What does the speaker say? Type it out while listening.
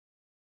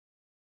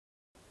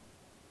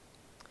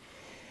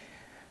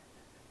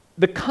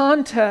The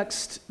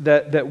context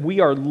that we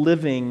are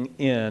living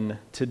in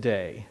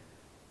today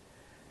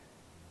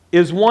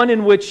is one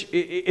in which,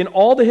 in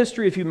all the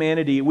history of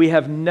humanity, we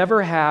have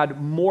never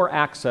had more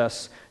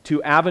access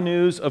to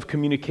avenues of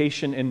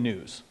communication and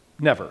news.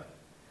 Never.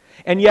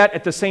 And yet,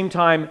 at the same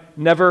time,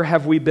 never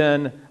have we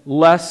been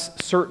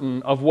less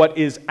certain of what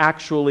is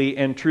actually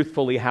and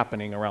truthfully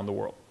happening around the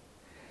world.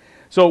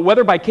 So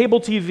whether by cable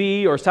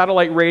TV or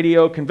satellite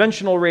radio,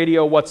 conventional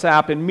radio,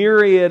 WhatsApp, and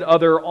myriad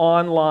other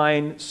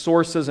online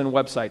sources and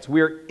websites, we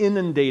are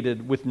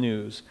inundated with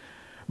news,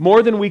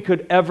 more than we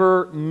could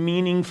ever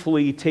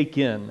meaningfully take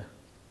in.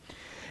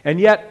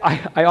 And yet,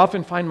 I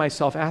often find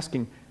myself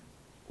asking,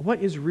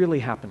 what is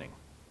really happening?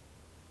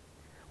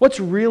 What's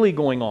really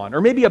going on?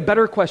 Or maybe a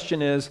better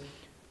question is,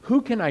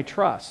 who can I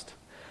trust?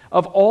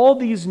 Of all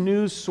these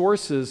news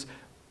sources,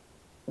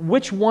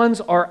 which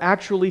ones are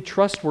actually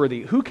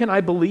trustworthy? Who can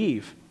I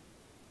believe?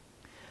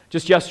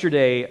 Just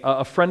yesterday,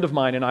 a friend of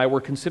mine and I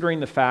were considering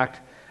the fact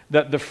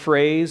that the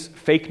phrase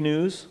fake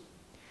news,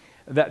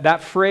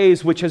 that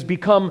phrase which has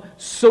become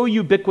so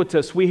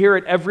ubiquitous, we hear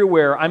it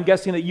everywhere. I'm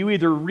guessing that you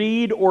either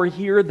read or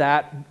hear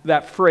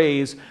that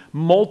phrase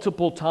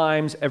multiple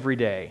times every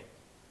day.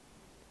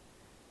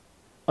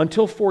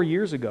 Until 4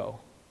 years ago,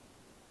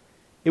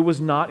 it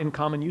was not in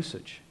common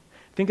usage.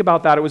 Think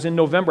about that. It was in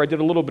November. I did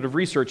a little bit of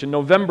research. In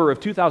November of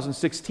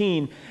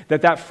 2016,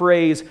 that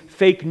phrase,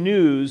 fake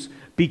news,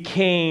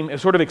 it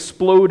sort of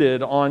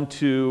exploded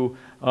onto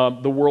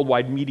the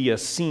worldwide media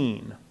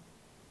scene.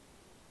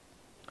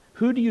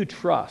 Who do you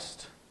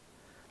trust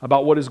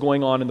about what is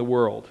going on in the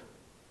world?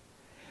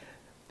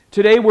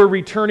 Today, we're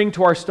returning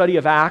to our study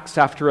of Acts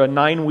after a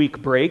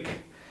 9-week break.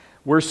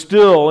 We're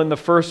still in the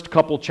first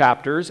couple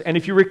chapters. And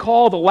if you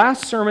recall, the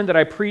last sermon that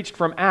I preached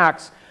from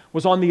Acts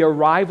was on the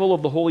arrival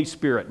of the Holy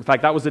Spirit. In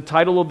fact, that was the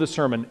title of the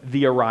sermon,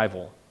 The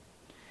Arrival.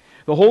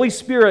 The Holy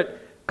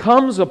Spirit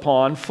falls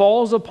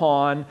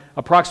upon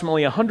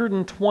approximately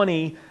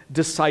 120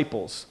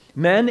 disciples,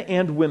 men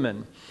and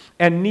women,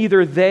 and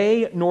neither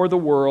they nor the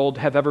world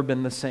have ever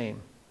been the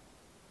same.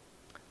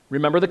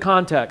 Remember the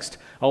context.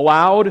 A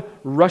loud,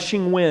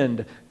 rushing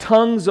wind,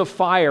 tongues of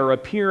fire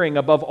appearing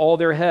above all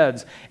their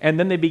heads, and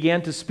then they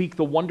began to speak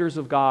the wonders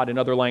of God in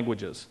other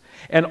languages.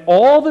 And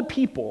all the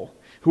people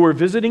who were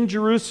visiting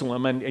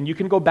Jerusalem, and you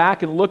can go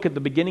back and look at the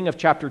beginning of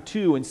chapter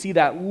 2 and see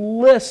that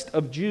list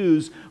of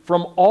Jews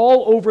from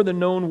all over the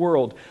known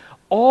world.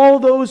 All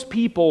those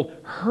people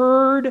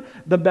heard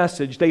the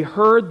message. They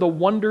heard the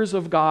wonders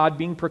of God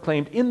being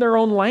proclaimed in their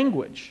own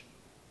language.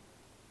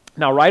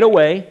 Now, right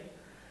away,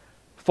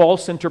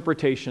 false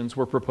interpretations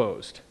were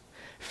proposed.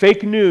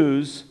 Fake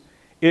news,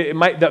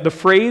 the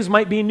phrase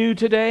might be new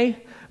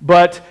today,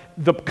 but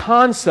the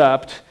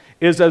concept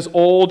is as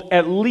old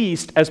at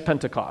least as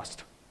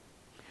Pentecost.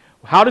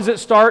 How does it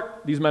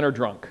start? These men are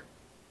drunk.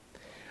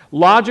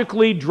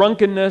 Logically,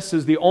 drunkenness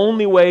is the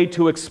only way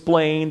to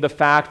explain the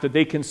fact that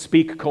they can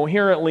speak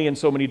coherently in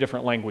so many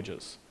different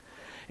languages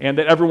and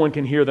that everyone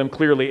can hear them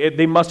clearly.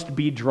 They must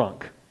be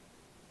drunk.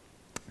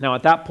 Now,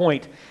 at that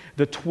point,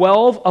 the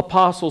 12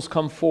 apostles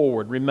come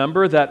forward.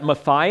 Remember that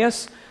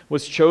Matthias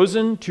was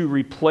chosen to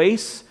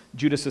replace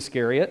Judas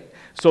Iscariot.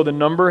 So the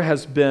number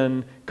has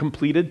been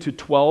completed to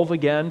 12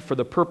 again for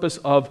the purpose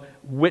of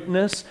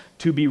witness,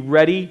 to be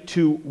ready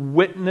to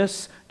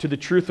witness to the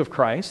truth of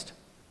Christ.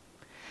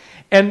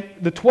 And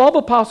the 12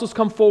 apostles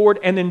come forward,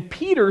 and then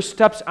Peter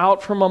steps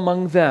out from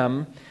among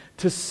them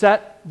to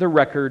set the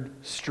record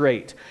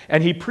straight.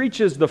 And he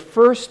preaches the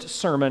first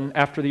sermon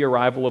after the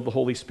arrival of the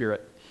Holy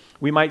Spirit.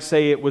 We might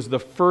say it was the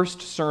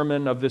first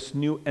sermon of this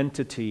new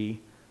entity,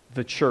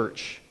 the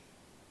church.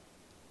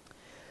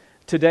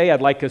 Today,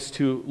 I'd like us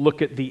to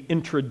look at the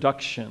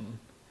introduction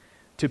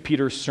to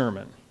Peter's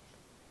sermon.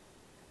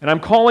 And I'm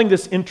calling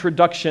this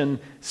introduction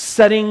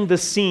setting the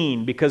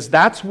scene, because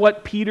that's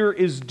what Peter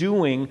is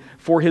doing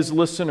for his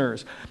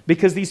listeners.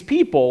 Because these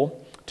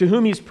people to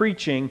whom he's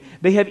preaching,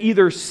 they have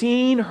either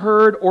seen,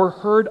 heard, or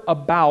heard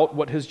about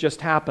what has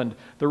just happened.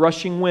 The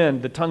rushing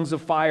wind, the tongues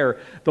of fire,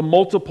 the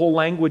multiple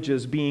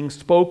languages being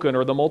spoken,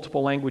 or the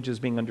multiple languages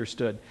being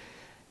understood.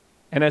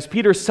 And as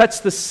Peter sets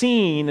the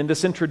scene in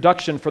this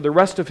introduction for the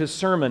rest of his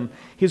sermon,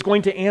 he's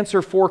going to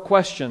answer 4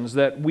 questions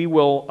that we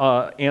will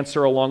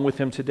answer along with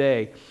him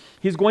today.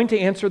 He's going to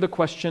answer the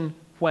question,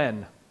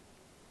 when?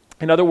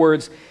 In other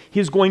words,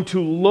 he's going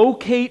to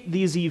locate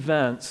these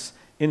events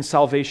in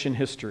salvation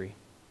history.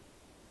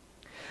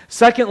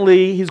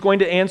 Secondly, he's going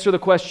to answer the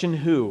question,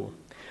 who?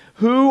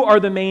 Who are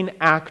the main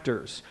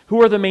actors?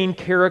 Who are the main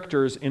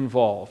characters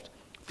involved?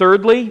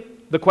 Thirdly,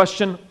 the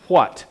question,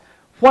 what?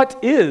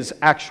 What is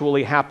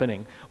actually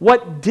happening?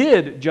 What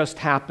did just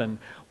happen?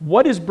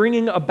 What is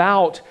bringing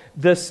about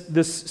this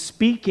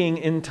speaking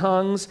in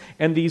tongues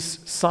and these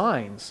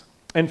signs?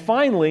 And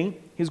finally,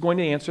 he's going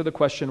to answer the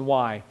question,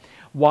 why?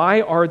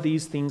 Why are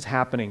these things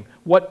happening?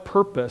 What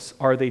purpose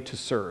are they to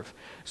serve?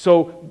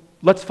 So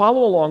let's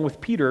follow along with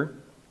Peter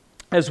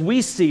as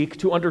we seek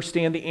to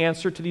understand the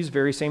answer to these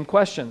very same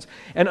questions,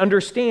 and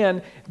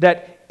understand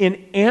that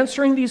in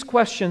answering these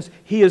questions,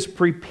 he is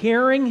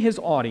preparing his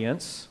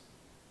audience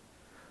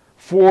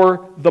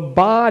for the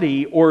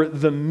body or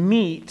the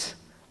meat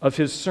of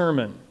his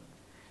sermon.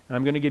 And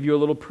I'm going to give you a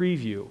little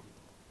preview.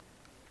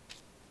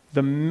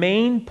 The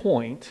main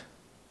point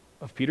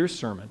of Peter's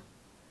sermon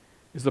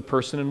is the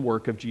person and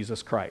work of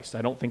Jesus Christ.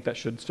 I don't think that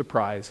should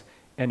surprise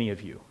any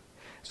of you.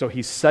 So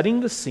he's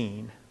setting the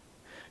scene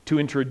to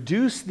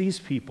introduce these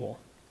people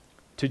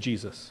to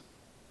Jesus.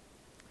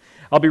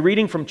 I'll be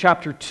reading from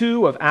chapter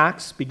 2 of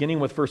Acts, beginning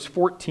with verse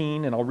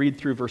 14, and I'll read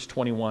through verse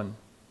 21.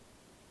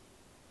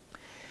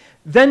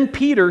 Then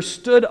Peter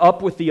stood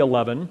up with the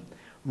 11,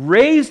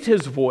 raised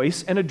his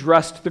voice, and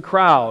addressed the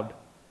crowd.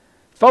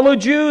 Fellow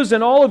Jews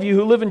and all of you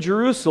who live in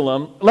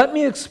Jerusalem, let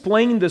me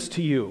explain this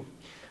to you.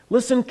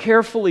 Listen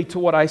carefully to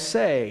what I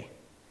say.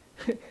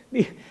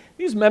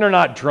 These men are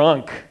not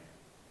drunk,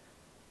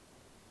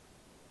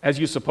 as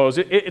you suppose.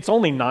 It's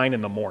only 9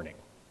 in the morning.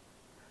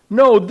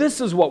 No,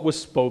 this is what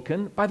was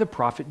spoken by the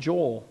prophet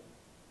Joel.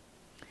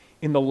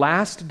 In the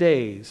last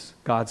days,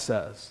 God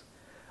says,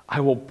 I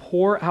will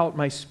pour out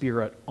my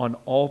Spirit on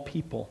all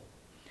people.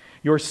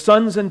 Your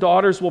sons and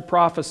daughters will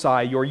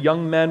prophesy, your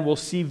young men will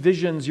see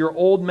visions, your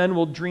old men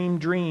will dream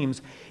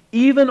dreams.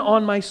 Even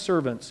on my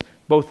servants,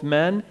 both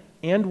men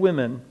and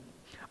women,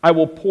 I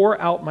will pour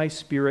out my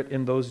Spirit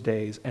in those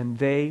days, and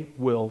they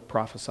will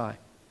prophesy.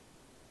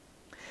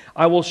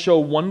 I will show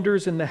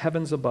wonders in the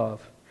heavens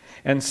above,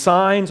 and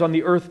signs on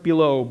the earth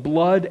below,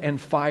 blood and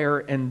fire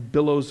and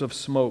billows of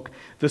smoke.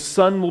 The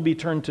sun will be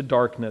turned to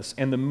darkness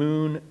and the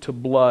moon to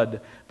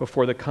blood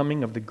before the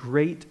coming of the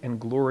great and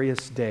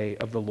glorious day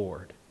of the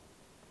Lord.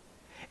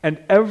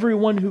 And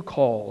everyone who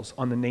calls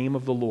on the name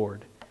of the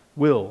Lord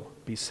will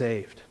be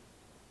saved.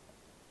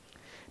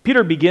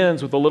 Peter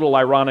begins with a little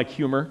ironic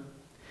humor.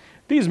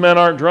 These men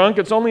aren't drunk,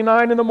 it's only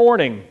 9 in the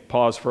morning.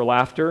 Pause for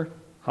laughter.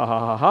 Ha ha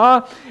ha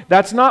ha.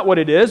 That's not what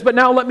it is, but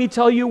now let me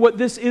tell you what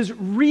this is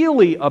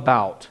really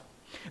about.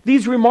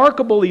 These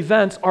remarkable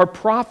events are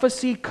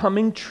prophecy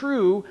coming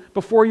true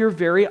before your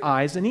very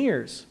eyes and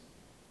ears.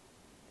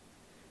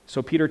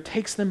 So Peter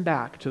takes them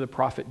back to the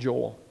prophet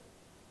Joel.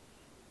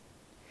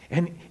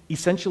 And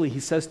essentially he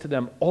says to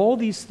them, all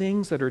these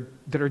things that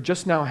are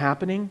just now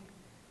happening,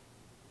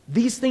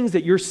 these things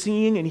that you're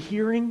seeing and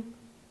hearing,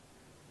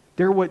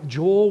 they're what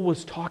Joel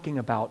was talking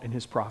about in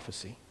his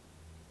prophecy.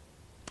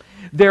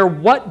 They're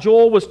what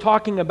Joel was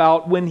talking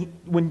about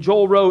when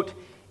Joel wrote,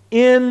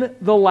 in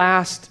the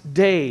last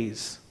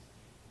days.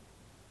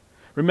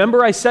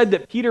 Remember I said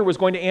that Peter was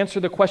going to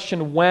answer the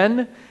question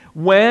when?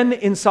 When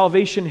in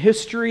salvation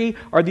history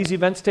are these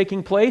events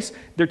taking place?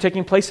 They're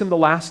taking place in the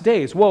last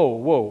days.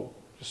 Whoa.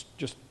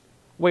 Just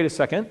wait a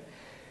second.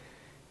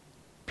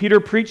 Peter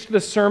preached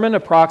this sermon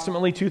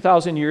approximately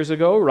 2,000 years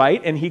ago,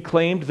 right? And he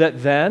claimed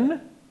that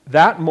then,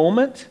 that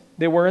moment,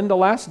 they were in the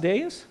last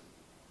days?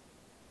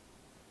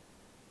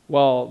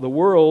 Well, the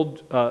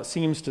world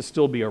seems to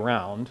still be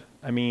around.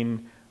 I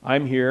mean,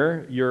 I'm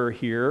here,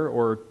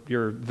 or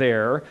you're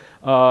there,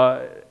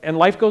 and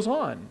life goes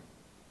on.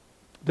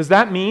 Does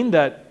that mean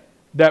that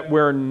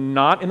we're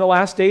not in the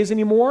last days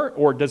anymore?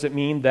 Or does it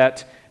mean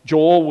that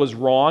Joel was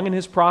wrong in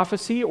his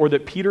prophecy, or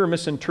that Peter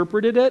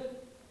misinterpreted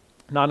it?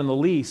 Not in the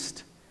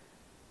least.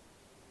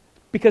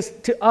 Because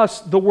to us,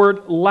 the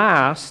word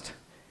last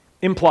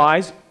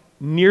implies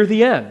near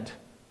the end.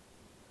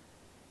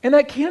 And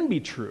that can be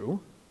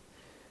true.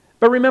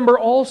 But remember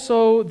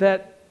also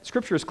that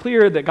Scripture is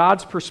clear that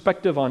God's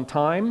perspective on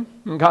time,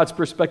 God's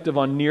perspective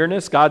on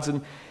nearness, God's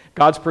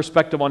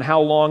perspective on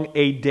how long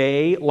a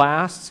day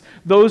lasts,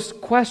 those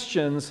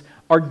questions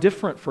are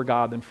different for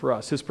God than for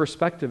us. His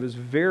perspective is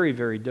very,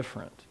 very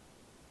different.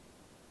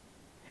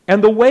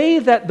 And the way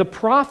that the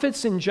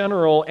prophets in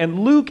general, and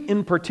Luke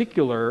in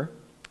particular,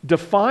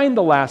 define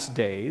the last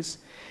days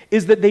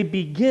is that they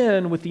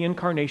begin with the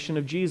incarnation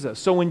of Jesus.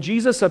 So when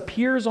Jesus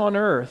appears on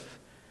earth,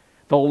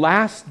 the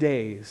last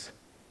days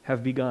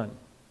have begun.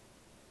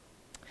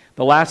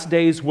 The last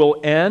days will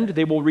end.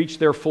 They will reach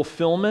their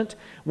fulfillment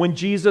when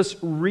Jesus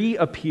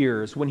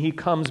reappears, when he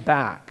comes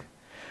back.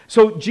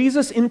 So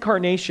Jesus'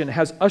 incarnation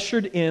has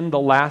ushered in the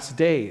last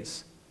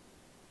days.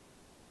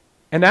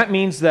 And that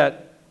means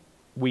that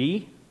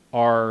we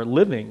are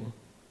living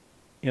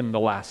in the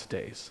last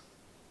days.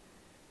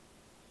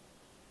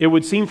 It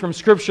would seem from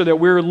Scripture that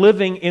we're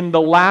living in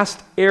the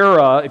last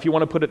era, if you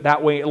want to put it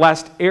that way,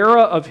 last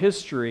era of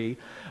history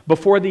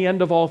before the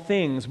end of all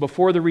things,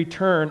 before the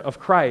return of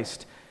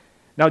Christ.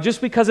 Now,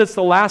 just because it's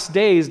the last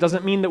days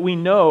doesn't mean that we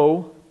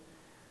know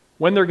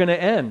when they're going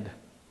to end.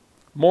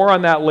 More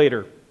on that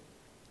later.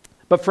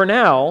 But for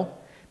now,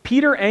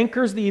 Peter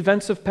anchors the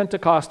events of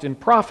Pentecost in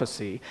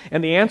prophecy,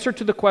 and the answer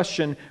to the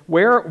question,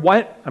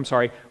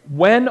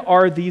 when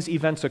are these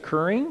events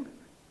occurring?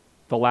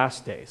 The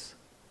last days.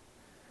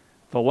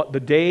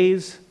 The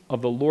days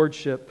of the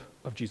lordship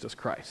of Jesus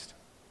Christ.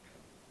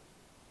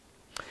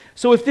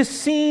 So if this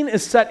scene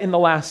is set in the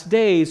last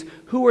days,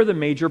 who are the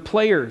major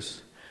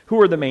players? Who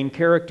are the main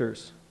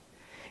characters?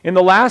 In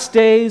the last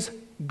days,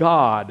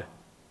 God.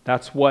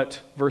 That's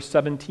what verse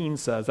 17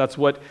 says. That's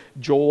what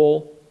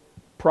Joel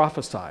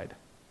prophesied.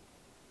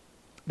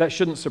 That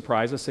shouldn't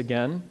surprise us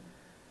again.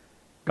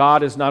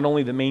 God is not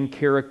only the main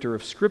character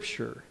of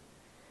Scripture,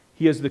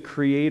 He is the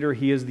creator,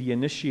 He is the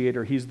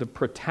initiator, He's the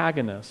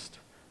protagonist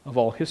of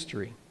all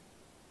history.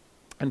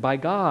 And by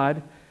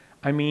God,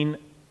 I mean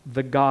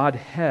the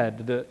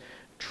Godhead, the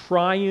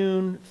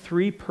triune,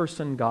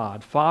 three-person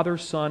God, Father,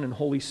 Son, and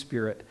Holy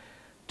Spirit,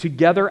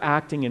 together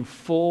acting in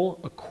full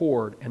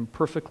accord and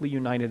perfectly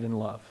united in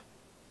love.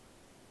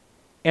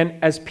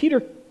 And as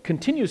Peter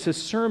continues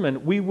his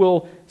sermon, we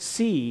will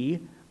see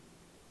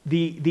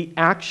the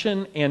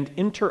action and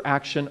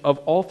interaction of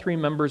all three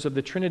members of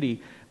the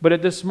Trinity. But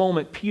at this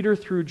moment, Peter,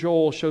 through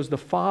Joel, shows the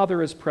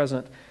Father is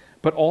present,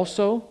 but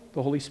also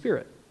the Holy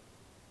Spirit.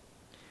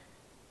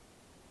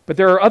 But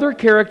there are other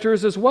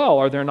characters as well,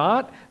 are there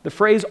not? The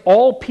phrase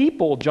all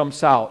people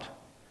jumps out.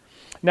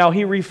 Now,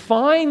 he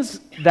refines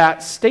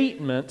that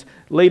statement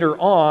later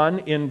on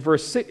in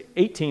verse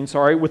 18,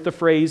 with the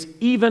phrase,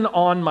 even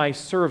on my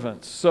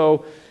servants.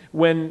 So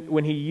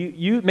when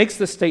he makes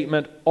the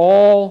statement,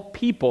 all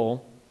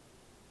people,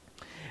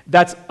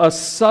 that's a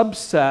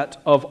subset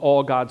of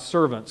all God's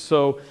servants.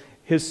 So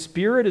His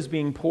Spirit is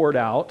being poured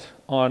out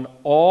on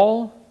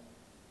all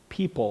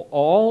people,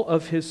 all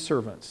of His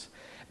servants.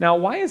 Now,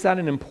 why is that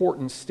an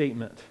important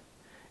statement?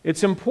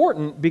 It's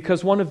important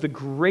because one of the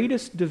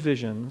greatest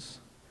divisions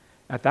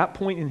at that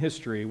point in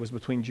history was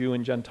between Jew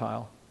and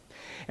Gentile.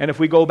 And if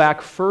we go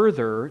back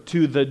further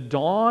to the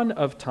dawn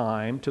of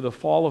time, to the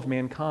fall of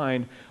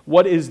mankind,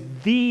 what is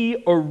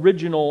the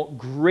original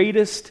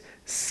greatest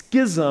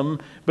schism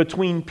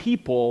between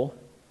people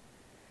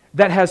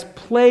that has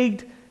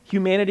plagued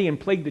humanity and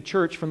plagued the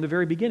church from the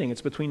very beginning?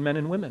 It's between men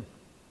and women.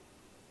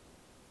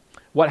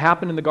 What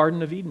happened in the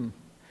Garden of Eden?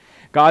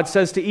 God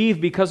says to Eve,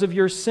 because of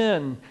your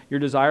sin, your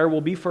desire will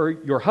be for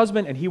your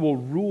husband and he will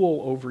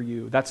rule over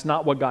you. That's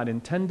not what God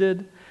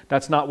intended.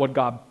 That's not what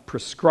God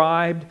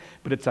prescribed,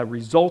 but it's a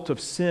result of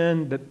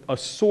sin that a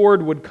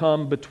sword would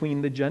come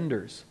between the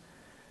genders.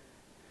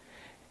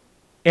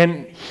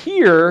 And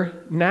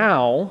here,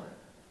 now,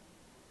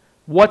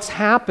 what's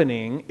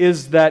happening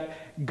is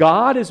that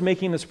God is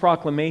making this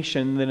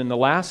proclamation that in the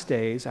last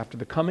days, after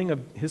the coming of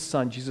His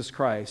Son, Jesus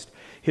Christ,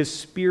 His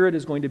Spirit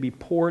is going to be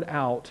poured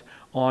out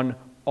on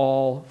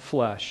all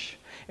flesh.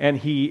 And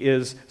He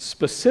is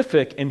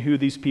specific in who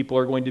these people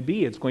are going to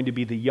be. It's going to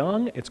be the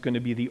young, it's going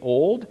to be the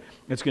old,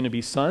 it's going to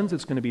be sons,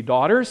 it's going to be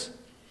daughters,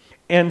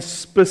 and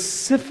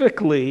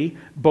specifically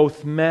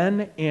both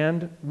men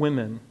and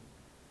women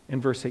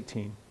in verse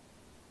 18.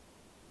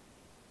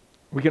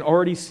 We can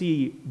already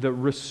see the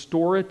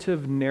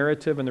restorative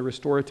narrative and the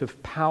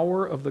restorative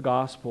power of the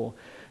gospel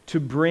to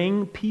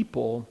bring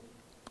people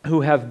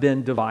who have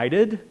been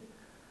divided,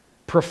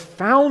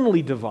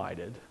 profoundly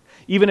divided,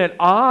 even at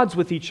odds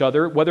with each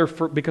other, whether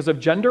because of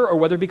gender or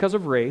whether because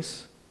of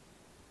race.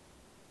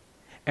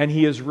 And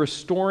He is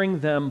restoring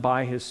them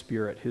by His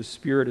Spirit. His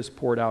Spirit is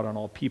poured out on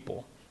all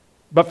people.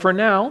 But for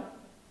now,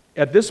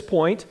 at this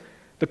point,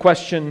 the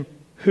question,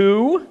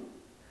 who,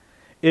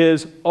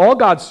 is all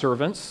God's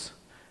servants,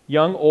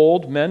 young,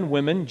 old, men,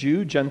 women,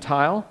 Jew,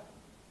 Gentile.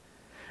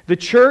 The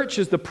church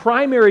is the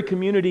primary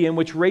community in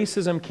which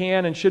racism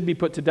can and should be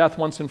put to death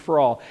once and for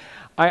all.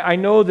 I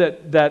know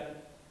that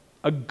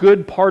a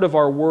good part of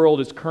our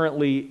world is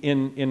currently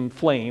in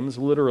flames,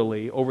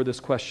 literally, over this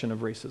question of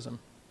racism.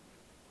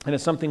 And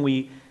it's something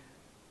we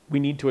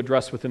need to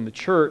address within the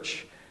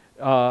church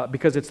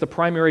because it's the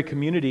primary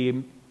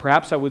community,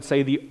 perhaps I would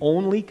say the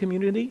only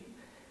community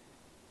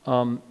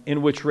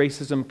in which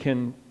racism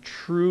can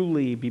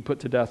truly be put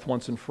to death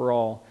once and for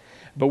all.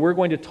 But we're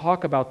going to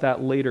talk about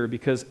that later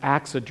because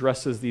Acts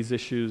addresses these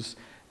issues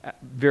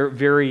very,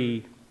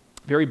 very,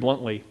 very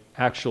bluntly,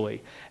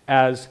 actually,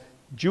 as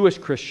Jewish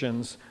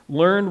Christians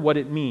learn what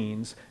it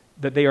means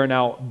that they are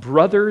now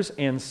brothers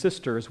and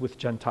sisters with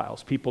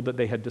Gentiles, people that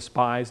they had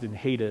despised and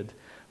hated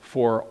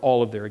for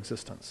all of their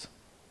existence.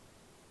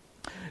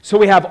 So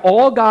we have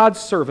all God's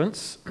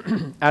servants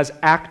as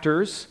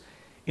actors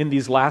in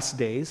these last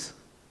days,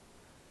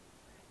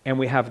 and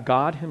we have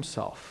God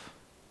Himself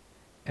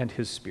and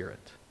His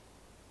Spirit.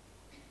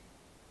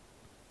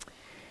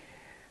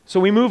 So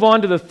we move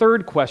on to the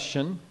third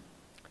question,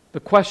 the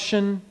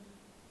question,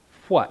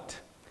 what?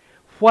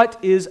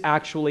 What is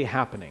actually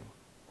happening?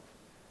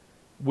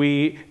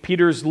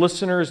 Peter's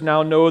listeners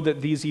now know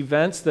that these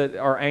events that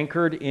are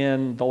anchored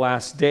in the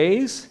last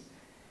days,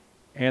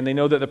 and they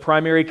know that the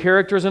primary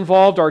characters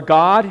involved are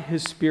God,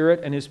 His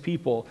Spirit, and His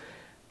people.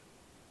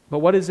 But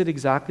what is it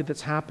exactly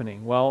that's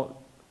happening?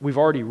 Well, we've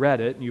already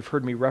read it, and you've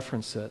heard me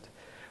reference it.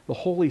 The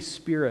Holy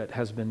Spirit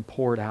has been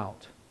poured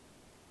out.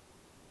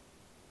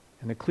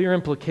 And the clear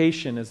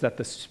implication is that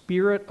the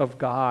Spirit of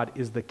God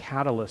is the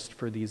catalyst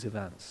for these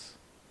events.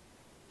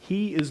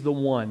 He is the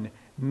one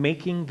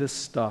making this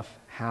stuff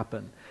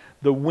happen.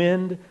 The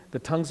wind, the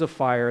tongues of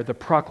fire, the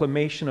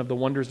proclamation of the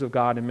wonders of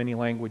God in many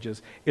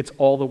languages, it's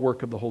all the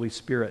work of the Holy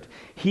Spirit.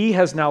 He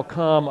has now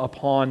come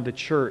upon the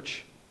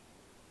church.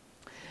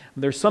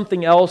 There's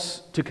something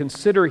else to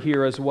consider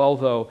here as well,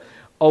 though.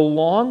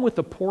 Along with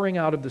the pouring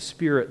out of the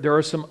Spirit, there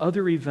are some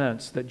other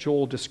events that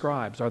Joel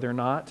describes, are there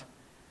not?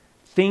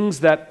 things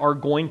that are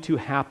going to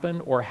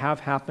happen or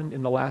have happened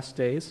in the last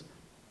days.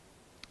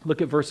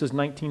 Look at verses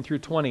 19 through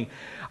 20.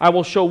 I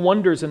will show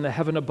wonders in the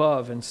heaven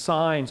above and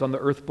signs on the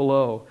earth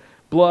below,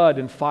 blood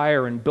and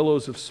fire and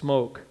billows of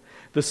smoke.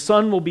 The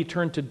sun will be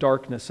turned to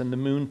darkness and the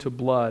moon to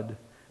blood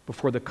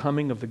before the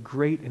coming of the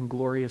great and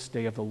glorious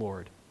day of the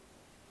Lord.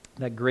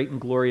 That great and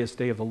glorious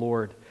day of the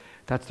Lord,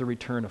 that's the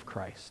return of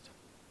Christ.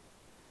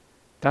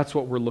 That's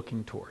what we're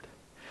looking toward.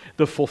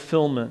 The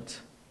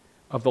fulfillment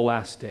of the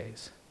last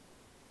days.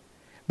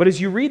 But as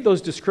you read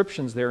those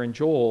descriptions there in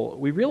Joel,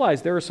 we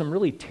realize there are some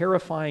really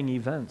terrifying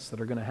events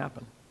that are going to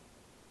happen.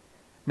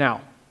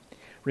 Now,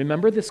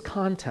 remember this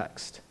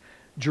context.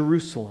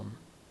 Jerusalem.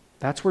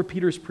 That's where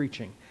Peter's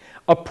preaching.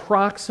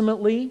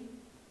 Approximately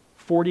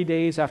 40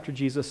 days after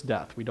Jesus'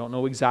 death. We don't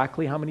know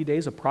exactly how many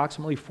days,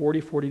 approximately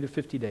 40 to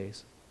 50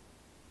 days.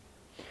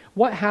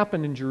 What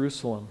happened in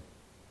Jerusalem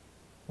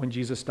when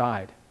Jesus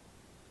died?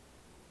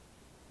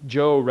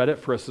 Joe read it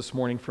for us this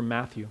morning from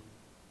Matthew.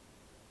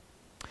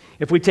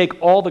 If we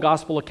take all the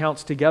gospel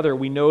accounts together,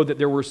 we know that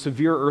there were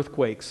severe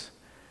earthquakes,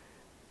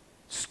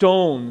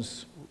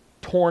 stones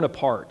torn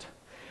apart.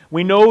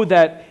 We know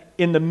that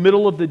in the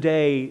middle of the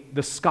day,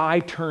 the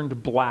sky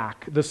turned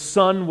black. The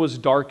sun was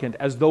darkened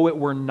as though it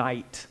were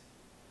night.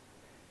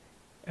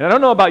 And I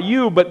don't know about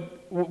you,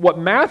 but what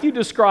Matthew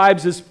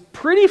describes is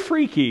pretty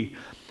freaky.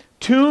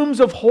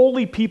 Tombs of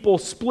holy people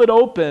split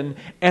open,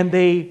 and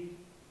they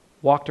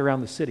walked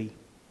around the city.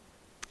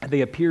 And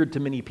they appeared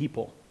to many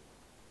people.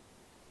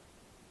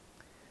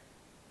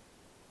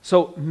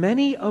 So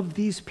many of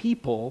these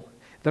people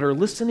that are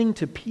listening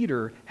to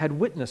Peter had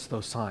witnessed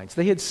those signs.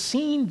 They had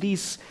seen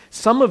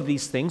some of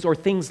these things or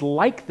things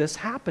like this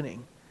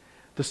happening.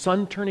 The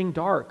sun turning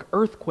dark,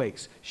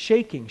 earthquakes,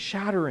 shaking,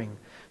 shattering,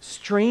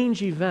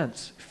 strange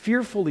events,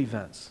 fearful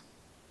events.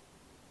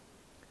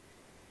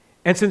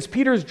 And since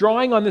Peter's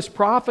drawing on this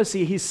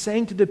prophecy, he's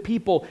saying to the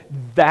people,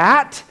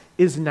 that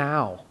is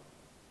now.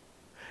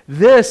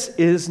 This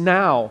is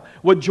now.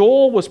 What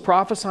Joel was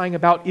prophesying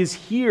about is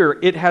here.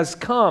 It has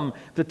come.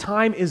 The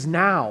time is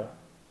now.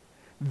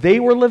 They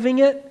were living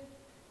it,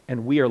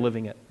 and we are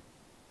living it.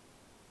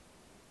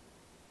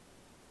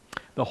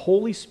 The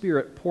Holy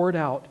Spirit poured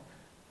out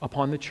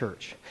upon the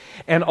church.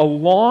 And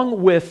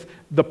along with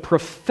the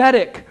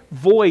prophetic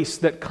voice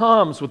that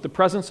comes with the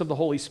presence of the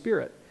Holy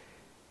Spirit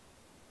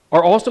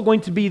are also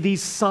going to be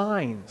these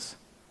signs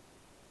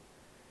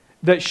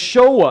that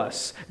show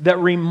us, that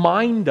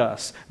remind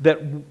us,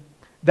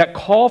 that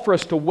call for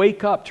us to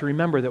wake up to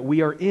remember that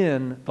we are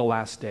in the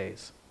last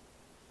days.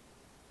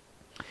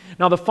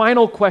 Now, the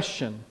final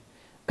question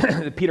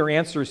that Peter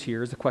answers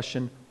here is the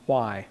question,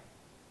 why?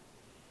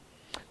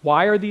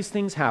 Why are these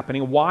things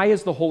happening? Why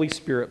is the Holy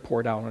Spirit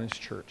poured out on His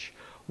church?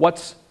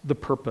 What's the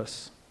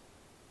purpose?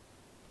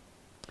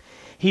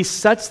 He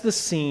sets the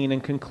scene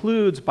and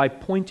concludes by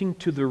pointing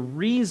to the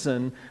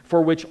reason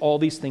for which all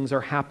these things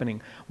are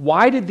happening.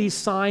 Why did these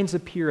signs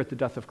appear at the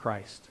death of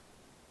Christ?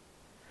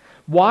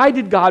 Why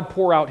did God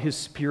pour out His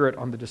Spirit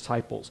on the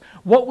disciples?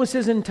 What was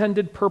His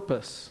intended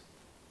purpose?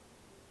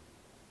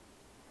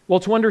 Well,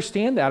 to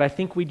understand that, I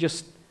think we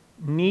just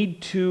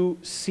need to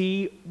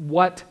see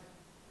what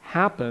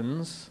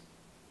happens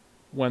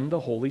when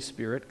the Holy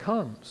Spirit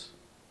comes.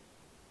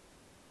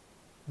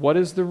 What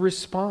is the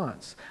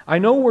response? I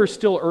know we're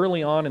still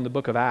early on in the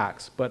book of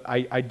Acts, but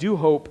I do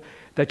hope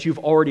that you've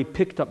already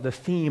picked up the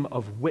theme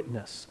of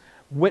witness.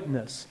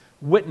 Witness.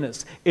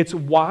 Witness. It's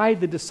why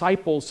the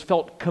disciples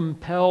felt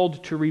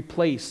compelled to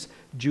replace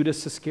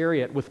Judas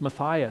Iscariot with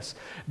Matthias.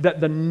 That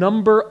the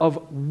number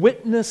of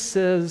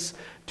witnesses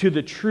to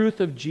the truth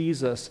of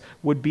Jesus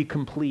would be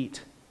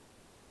complete.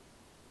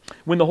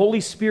 When the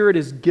Holy Spirit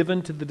is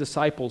given to the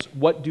disciples,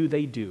 what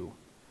do?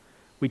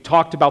 We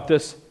talked about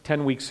this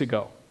 10 weeks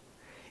ago.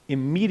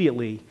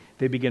 Immediately,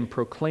 they begin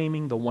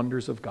proclaiming the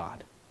wonders of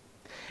God.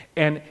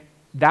 And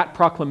that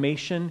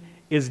proclamation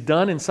is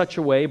done in such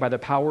a way by the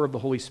power of the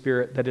Holy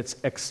Spirit that it's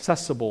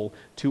accessible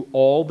to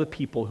all the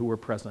people who were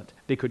present.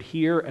 They could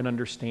hear and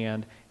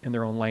understand in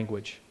their own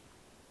language.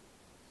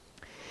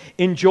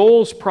 In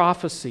Joel's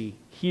prophecy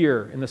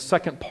here in the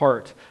second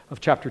part of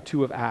chapter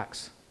 2 of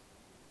Acts,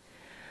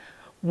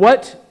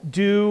 what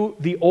do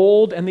the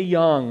old and the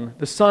young,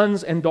 the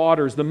sons and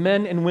daughters, the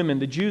men and women,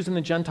 the Jews and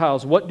the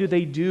Gentiles, what do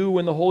they do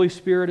when the Holy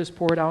Spirit is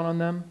poured out on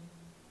them?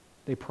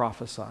 They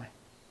prophesy.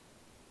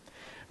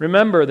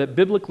 Remember that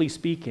biblically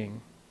speaking,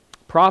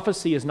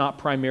 prophecy is not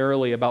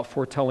primarily about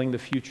foretelling the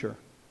future.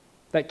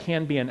 That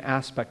can be an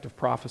aspect of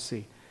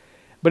prophecy.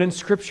 But in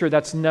Scripture,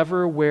 that's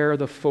never where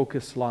the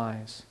focus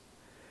lies.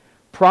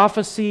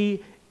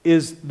 Prophecy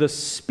is the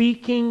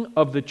speaking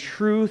of the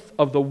truth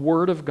of the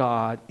Word of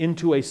God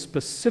into a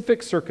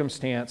specific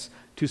circumstance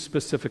to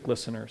specific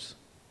listeners.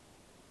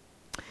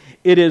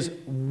 It is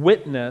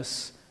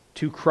witness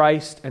to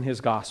Christ and His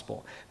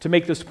gospel. To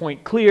make this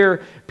point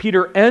clear,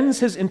 Peter ends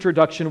his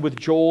introduction with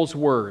Joel's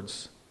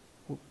words,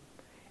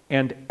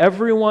 "And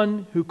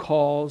everyone who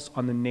calls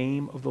on the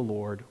name of the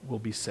Lord will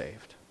be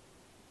saved."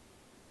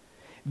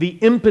 The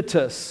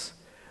impetus,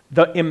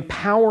 the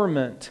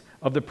empowerment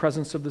of the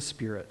presence of the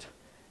Spirit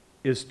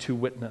is to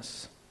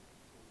witness.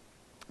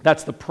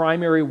 That's the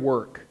primary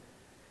work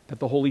that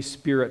the Holy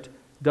Spirit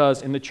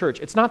does in the church.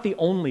 It's not the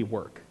only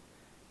work.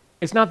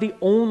 It's not the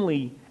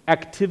only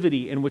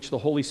activity in which the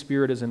Holy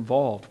Spirit is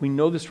involved. We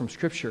know this from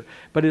Scripture,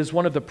 but it is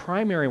one of the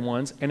primary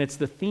ones, and it's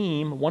the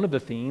theme, one of the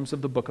themes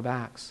of the book of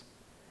Acts.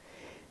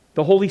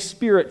 The Holy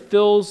Spirit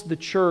fills the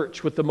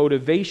church with the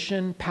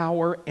motivation,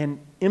 power, and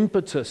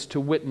impetus to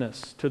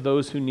witness to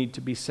those who need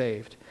to be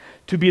saved,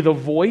 to be the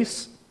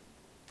voice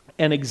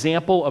and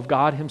example of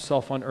God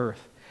Himself on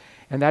earth.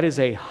 And that is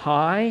a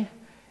high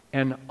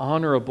and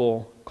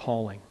honorable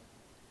calling.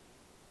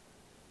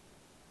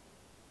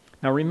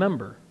 Now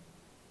remember,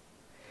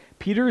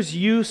 Peter's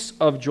use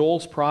of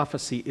Joel's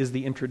prophecy is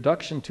the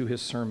introduction to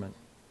his sermon.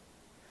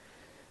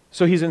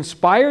 So he's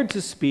inspired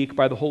to speak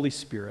by the Holy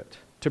Spirit,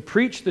 to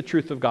preach the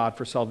truth of God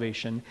for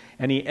salvation,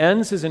 and he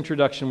ends his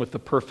introduction with the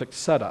perfect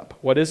setup.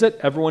 What is it?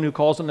 Everyone who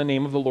calls on the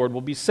name of the Lord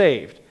will be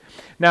saved.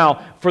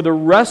 Now, for the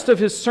rest of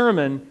his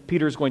sermon,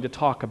 Peter's going to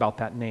talk about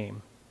that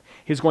name.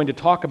 He's going to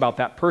talk about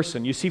that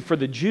person. You see, for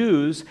the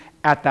Jews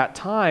at that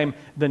time,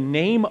 the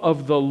name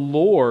of the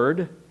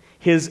Lord,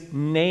 His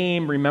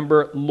name,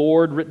 remember,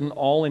 Lord written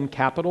all in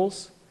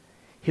capitals,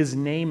 His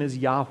name is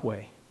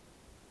Yahweh.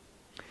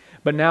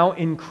 But now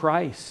in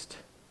Christ,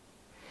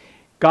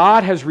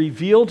 God has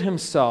revealed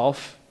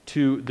Himself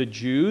to the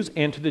Jews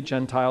and to the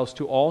Gentiles,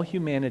 to all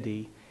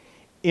humanity,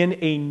 in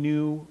a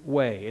new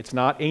way. It's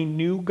not a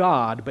new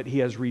God, but He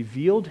has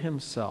revealed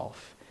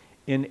Himself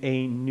in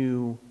a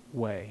new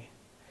way.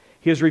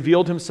 He has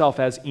revealed Himself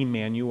as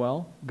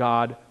Emmanuel,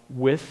 God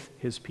with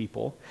His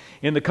people.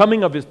 In the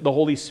coming of the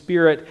Holy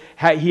Spirit,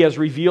 He has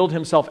revealed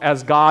Himself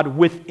as God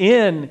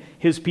within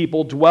His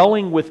people,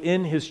 dwelling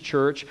within His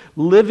church,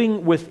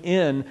 living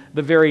within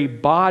the very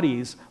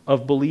bodies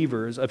of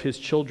believers, of His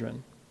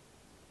children.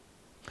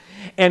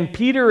 And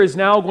Peter is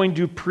now going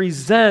to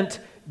present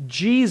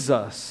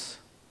Jesus,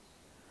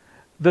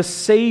 the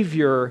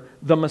Savior,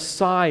 the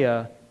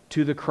Messiah,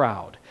 to the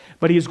crowd.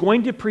 But he's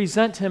going to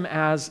present Him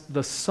as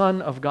the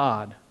Son of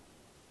God.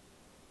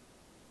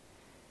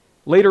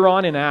 Later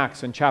on in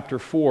Acts, in chapter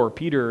 4,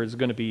 Peter is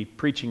going to be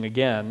preaching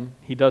again.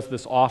 He does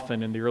this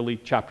often in the early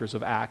chapters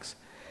of Acts.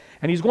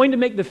 And he's going to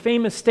make the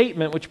famous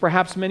statement, which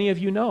perhaps many of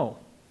you know,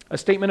 a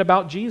statement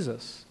about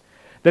Jesus,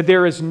 that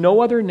there is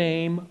no other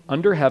name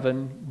under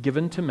heaven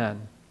given to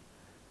men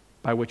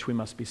by which we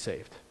must be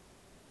saved.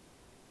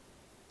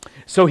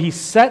 So he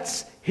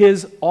sets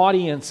his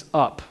audience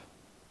up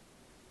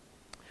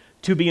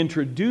to be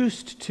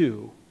introduced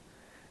to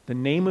the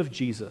name of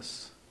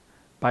Jesus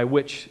by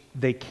which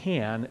they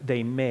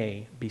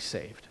may be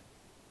saved.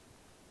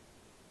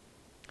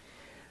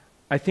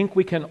 I think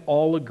we can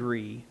all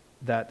agree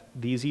that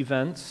these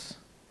events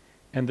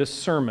and this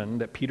sermon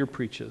that Peter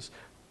preaches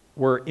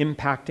were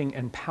impacting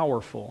and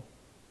powerful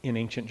in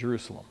ancient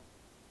Jerusalem.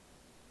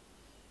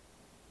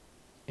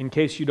 In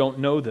case you don't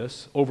know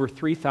this, over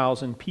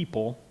 3,000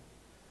 people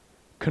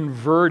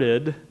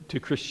converted to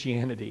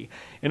Christianity.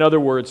 In other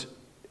words,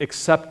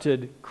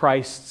 accepted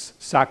Christ's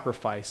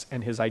sacrifice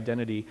and His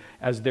identity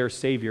as their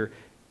Savior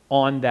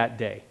on that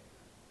day.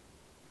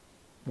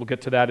 We'll get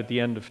to that at the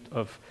end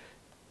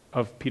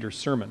of Peter's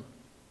sermon.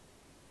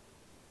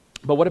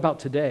 But what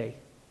about today?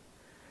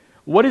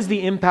 What is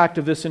the impact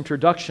of this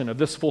introduction, of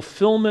this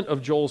fulfillment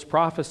of Joel's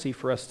prophecy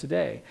for us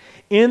today?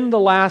 If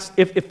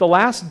the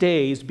last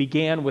days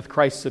began with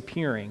Christ's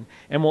appearing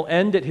and will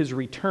end at His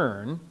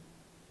return,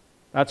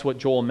 that's what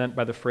Joel meant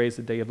by the phrase,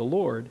 the day of the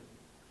Lord,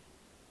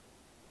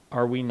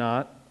 are we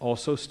not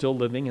also still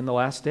living in the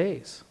last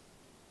days?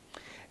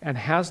 And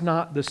has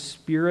not the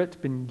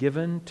Spirit been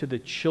given to the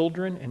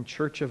children and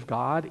church of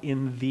God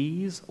in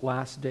these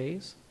last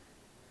days?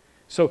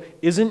 So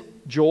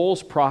isn't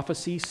Joel's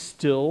prophecy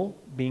still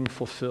being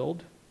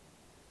fulfilled?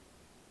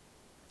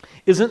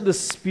 Isn't the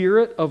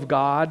Spirit of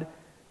God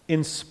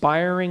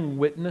inspiring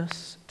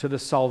witness to the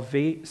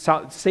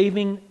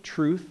saving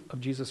truth of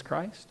Jesus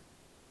Christ?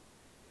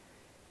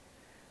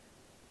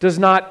 Does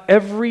not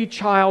every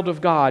child of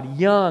God,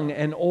 young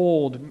and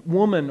old,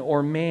 woman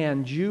or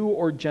man, Jew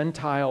or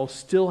Gentile,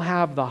 still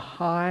have the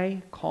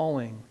high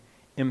calling,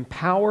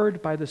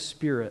 empowered by the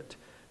Spirit,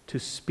 to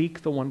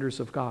speak the wonders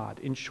of God?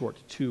 In short,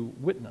 to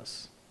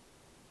witness.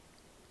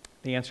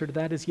 The answer to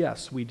that is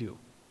yes, we do.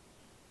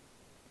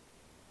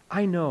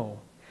 I know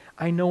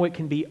it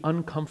can be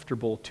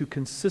uncomfortable to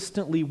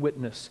consistently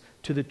witness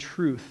to the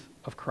truth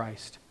of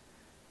Christ.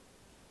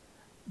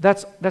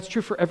 That's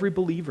true for every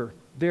believer.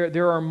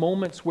 There are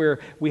moments where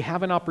we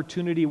have an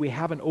opportunity, we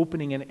have an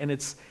opening, and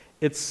it's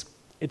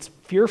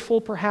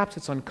fearful perhaps,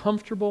 it's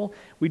uncomfortable.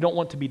 We don't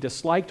want to be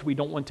disliked, we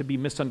don't want to be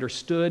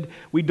misunderstood,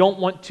 we don't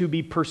want to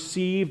be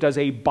perceived as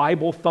a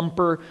Bible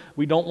thumper,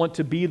 we don't want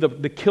to be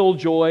the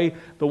killjoy,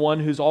 the one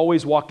who's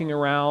always walking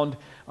around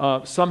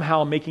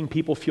somehow making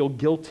people feel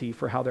guilty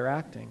for how they're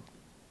acting.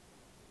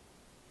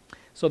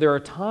 So there are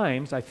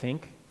times, I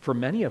think, for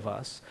many of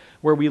us,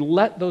 where we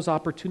let those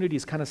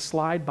opportunities kind of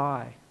slide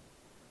by.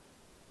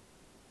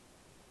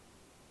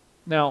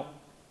 Now,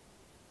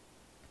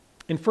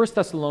 in 1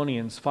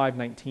 Thessalonians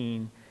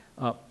 5:19,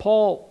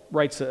 Paul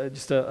writes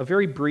just a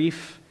very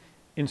brief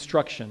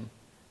instruction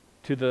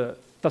to the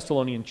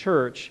Thessalonian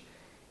church,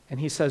 and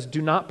he says,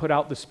 do not put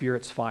out the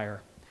Spirit's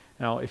fire.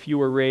 Now, if you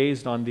were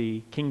raised on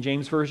the King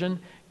James Version,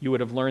 you would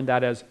have learned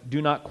that as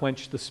do not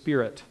quench the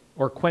Spirit,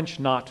 or quench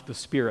not the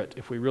Spirit,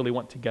 if we really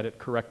want to get it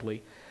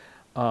correctly.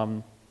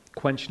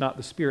 Quench not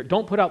the Spirit.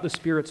 Don't put out the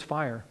Spirit's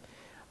fire.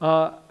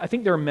 I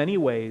think there are many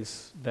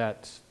ways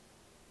that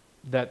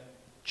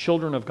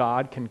children of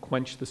God can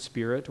quench the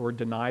Spirit or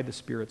deny the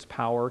Spirit's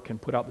power, can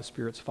put out the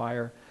Spirit's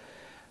fire.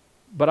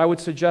 But I would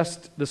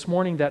suggest this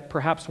morning that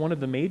perhaps one of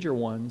the major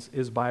ones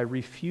is by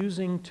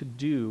refusing to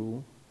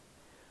do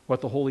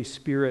what the Holy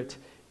Spirit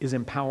is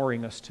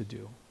empowering us to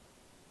do,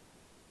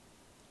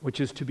 which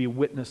is to be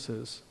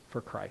witnesses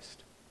for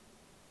Christ,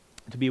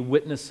 to be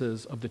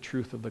witnesses of the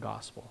truth of the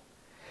gospel.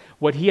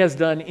 What He has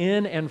done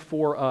in and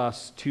for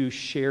us to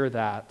share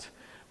that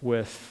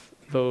with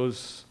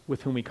those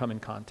with whom we come in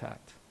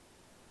contact.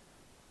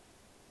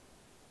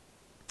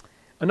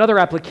 Another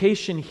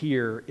application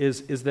here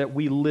is that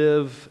we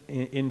live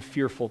in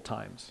fearful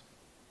times.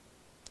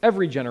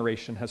 Every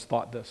generation has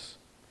thought this.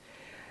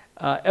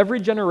 Every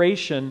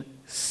generation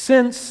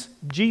since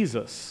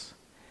Jesus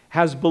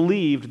has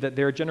believed that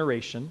their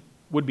generation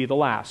would be the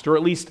last, or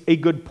at least a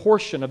good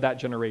portion of that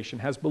generation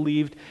has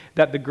believed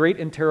that the great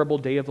and terrible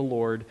day of the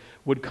Lord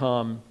would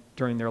come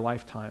during their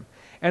lifetime.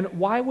 And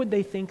why would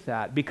they think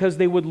that? Because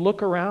they would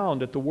look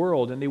around at the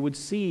world and they would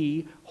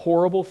see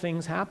horrible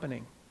things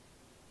happening.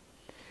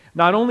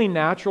 Not only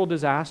natural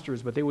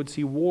disasters, but they would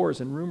see wars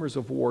and rumors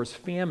of wars,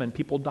 famine,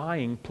 people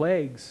dying,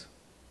 plagues,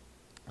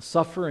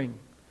 suffering,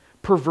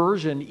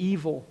 perversion,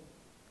 evil.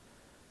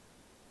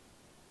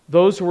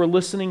 Those who were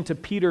listening to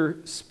Peter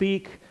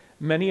speak,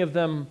 many of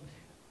them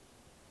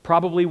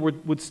probably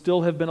would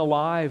still have been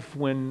alive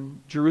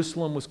when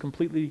Jerusalem was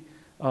completely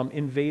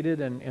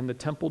invaded and the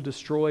temple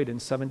destroyed in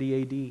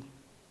 70 AD.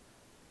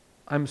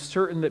 I'm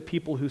certain that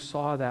people who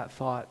saw that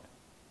thought,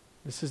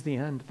 this is the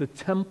end. The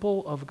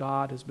temple of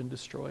God has been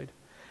destroyed.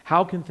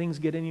 How can things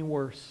get any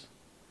worse?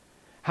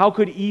 How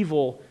could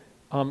evil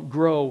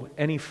grow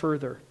any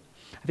further?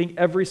 I think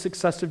every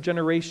successive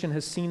generation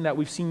has seen that.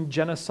 We've seen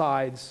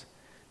genocides.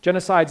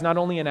 Genocides not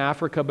only in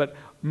Africa, but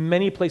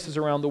many places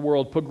around the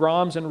world.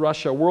 Pogroms in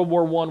Russia, World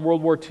War I,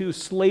 World War II,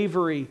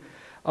 slavery.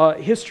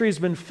 History has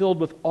been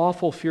filled with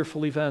awful,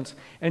 fearful events.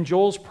 And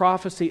Joel's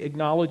prophecy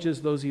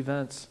acknowledges those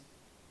events.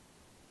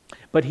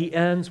 But he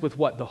ends with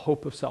what? The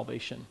hope of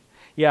salvation.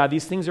 Yeah,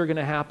 these things are going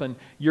to happen.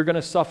 You're going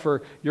to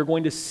suffer. You're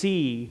going to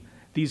see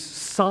these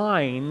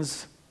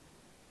signs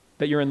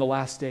that you're in the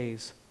last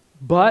days.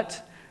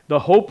 But the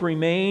hope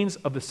remains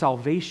of the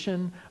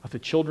salvation of the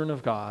children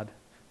of God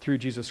through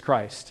Jesus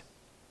Christ.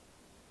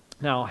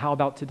 Now, how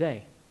about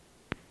today?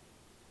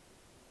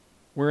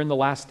 We're in the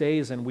last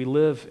days and we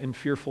live in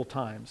fearful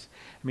times.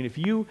 I mean, if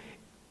you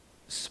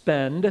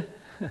spend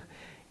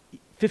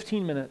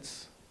 15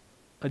 minutes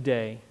a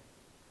day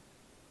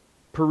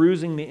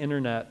perusing the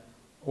internet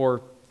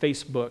or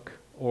Facebook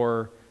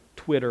or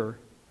Twitter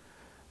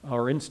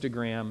or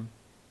Instagram,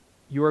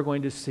 you are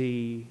going to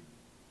see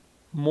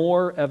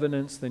more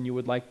evidence than you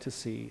would like to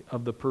see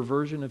of the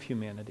perversion of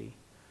humanity,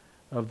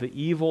 of the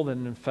evil that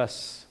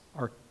infests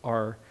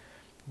our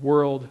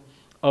world,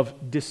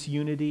 of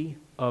disunity,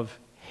 of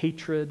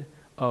hatred,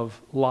 of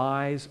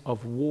lies,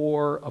 of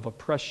war, of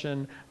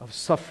oppression, of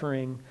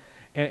suffering,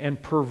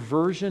 and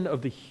perversion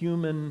of the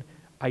human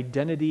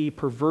identity,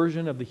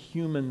 perversion of the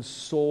human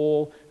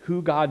soul,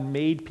 who God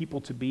made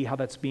people to be, how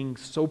that's being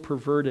so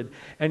perverted.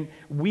 And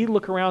we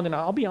look around, and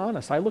I'll be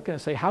honest, I look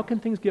and say, how can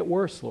things get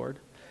worse, Lord?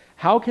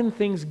 How can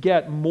things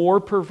get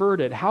more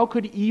perverted? How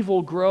could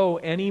evil grow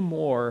any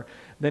more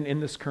than in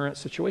this current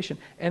situation?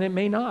 And it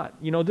may not.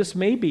 You know, this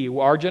may be,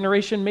 our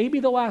generation may be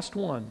the last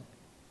one.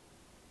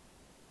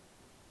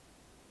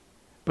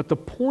 But the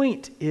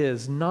point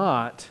is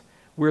not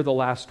we're the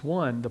last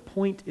one. The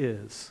point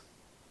is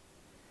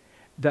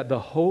that the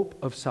hope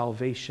of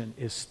salvation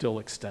is still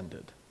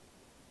extended.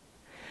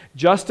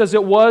 Just as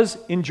it was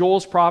in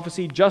Joel's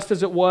prophecy, just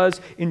as it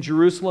was in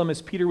Jerusalem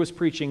as Peter was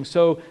preaching,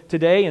 so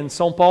today in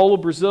São Paulo,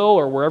 Brazil,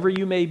 or wherever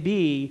you may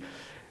be,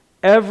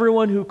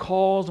 everyone who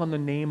calls on the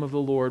name of the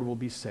Lord will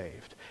be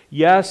saved.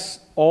 Yes,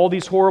 all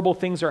these horrible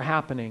things are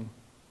happening.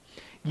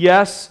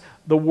 Yes,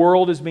 the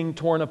world is being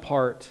torn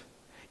apart.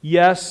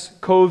 Yes,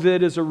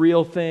 COVID is a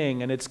real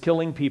thing and it's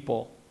killing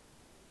people.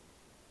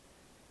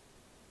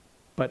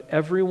 But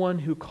everyone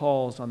who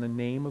calls on the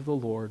name of the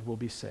Lord will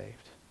be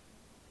saved.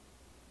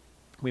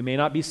 We may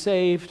not be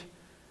saved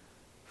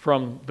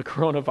from the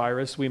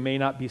coronavirus. We may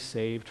not be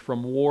saved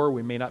from war.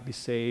 We may not be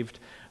saved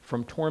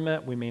from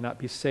torment. We may not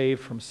be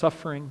saved from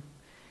suffering.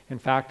 In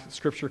fact,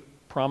 Scripture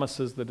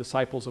promises the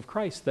disciples of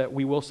Christ that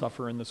we will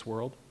suffer in this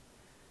world.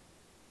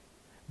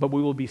 But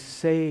we will be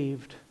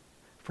saved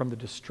from the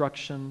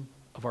destruction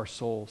of our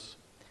souls,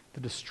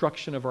 the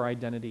destruction of our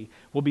identity.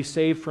 We'll be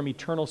saved from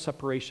eternal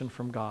separation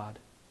from God.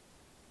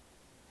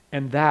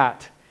 And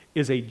that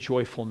is a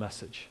joyful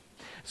message.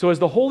 So as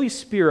the Holy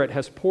Spirit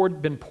has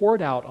been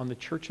poured out on the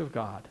church of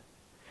God,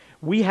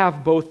 We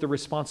have both the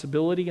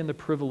responsibility and the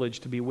privilege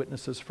to be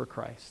witnesses for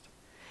Christ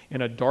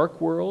in a dark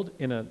world,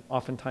 in an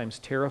oftentimes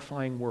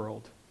terrifying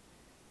world.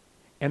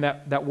 And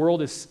that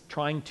world is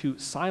trying to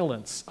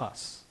silence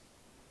us.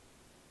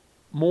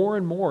 More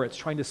and more, it's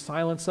trying to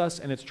silence us,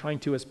 and it's trying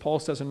to, as Paul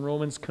says in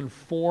Romans,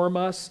 conform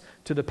us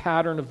to the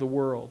pattern of the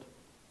world.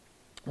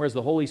 Whereas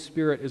the Holy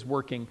Spirit is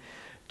working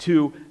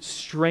to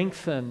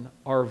strengthen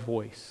our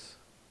voice,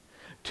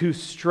 to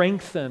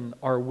strengthen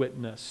our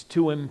witness,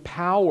 to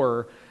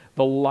empower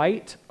the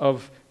light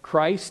of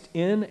Christ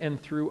in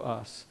and through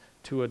us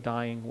to a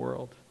dying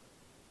world.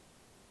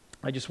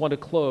 I just want to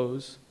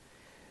close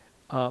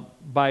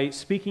by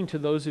speaking to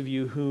those of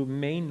you who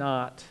may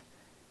not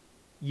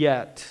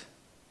yet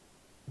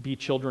be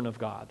children of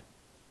God.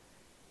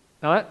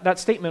 Now, that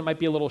statement might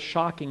be a little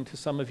shocking to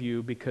some of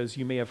you because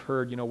you may have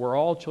heard, we're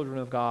all children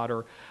of God,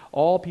 or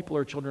all people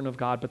are children of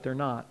God, but they're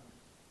not.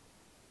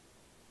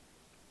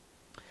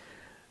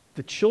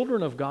 The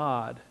children of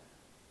God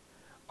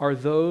are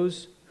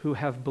those who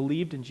have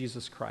believed in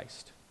Jesus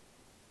Christ.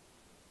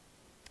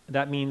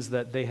 That means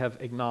that they have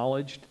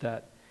acknowledged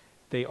that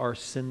they are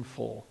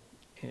sinful,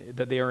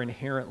 that they are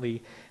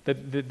inherently,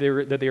 that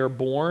they are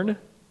born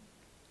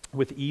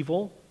with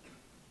evil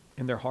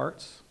in their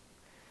hearts,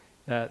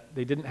 that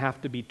they didn't have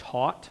to be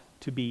taught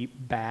to be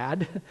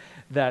bad,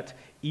 that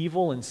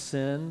evil and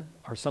sin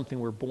are something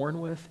we're born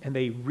with, and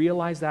they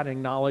realize that and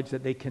acknowledge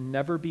that they can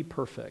never be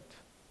perfect,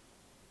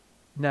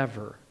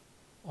 never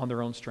on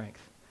their own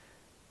strength.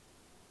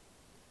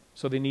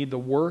 So they need the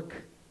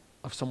work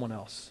of someone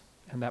else,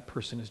 and that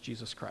person is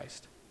Jesus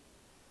Christ.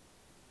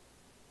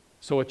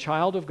 So a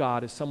child of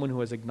God is someone who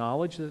has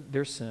acknowledged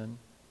their sin,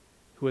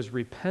 who has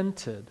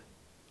repented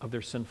of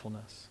their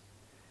sinfulness,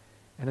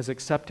 and has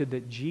accepted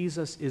that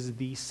Jesus is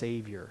the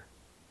Savior,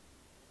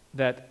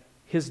 that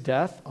his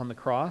death on the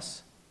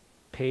cross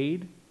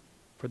paid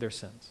for their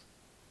sins.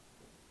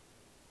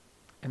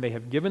 And they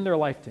have given their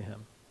life to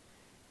him,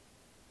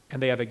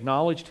 and they have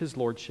acknowledged his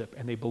lordship,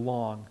 and they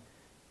belong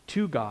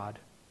to God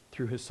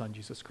through his Son,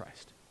 Jesus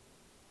Christ.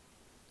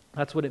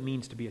 That's what it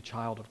means to be a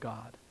child of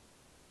God.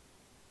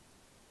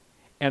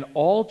 And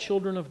all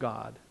children of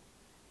God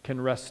can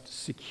rest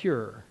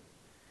secure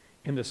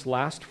in this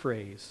last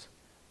phrase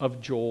of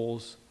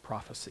Joel's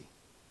prophecy,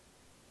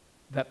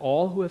 that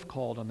all who have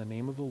called on the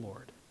name of the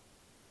Lord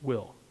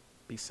will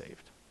be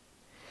saved.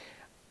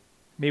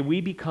 May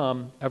we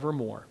become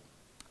evermore,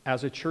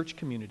 as a church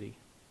community,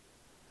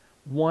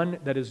 one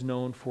that is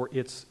known for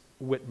its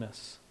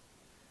witness.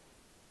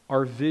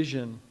 Our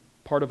vision,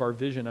 part of our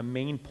vision, a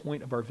main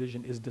point of our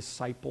vision is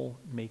disciple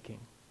making.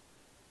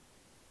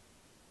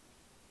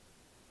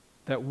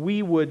 That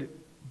we would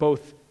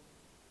both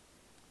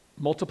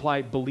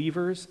multiply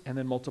believers and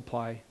then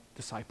multiply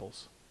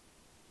disciples.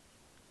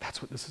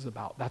 That's what this is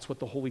about. That's what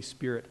the Holy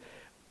Spirit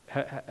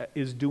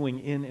is doing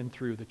in and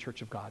through the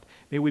church of God.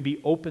 May we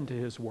be open to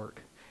his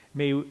work.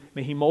 May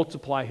he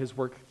multiply his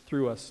work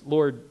through us.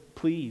 Lord,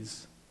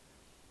 please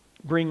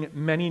bring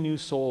many new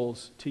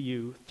souls to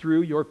you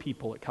through your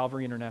people at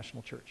Calvary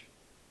International Church.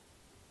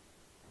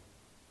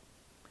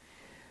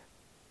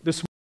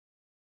 This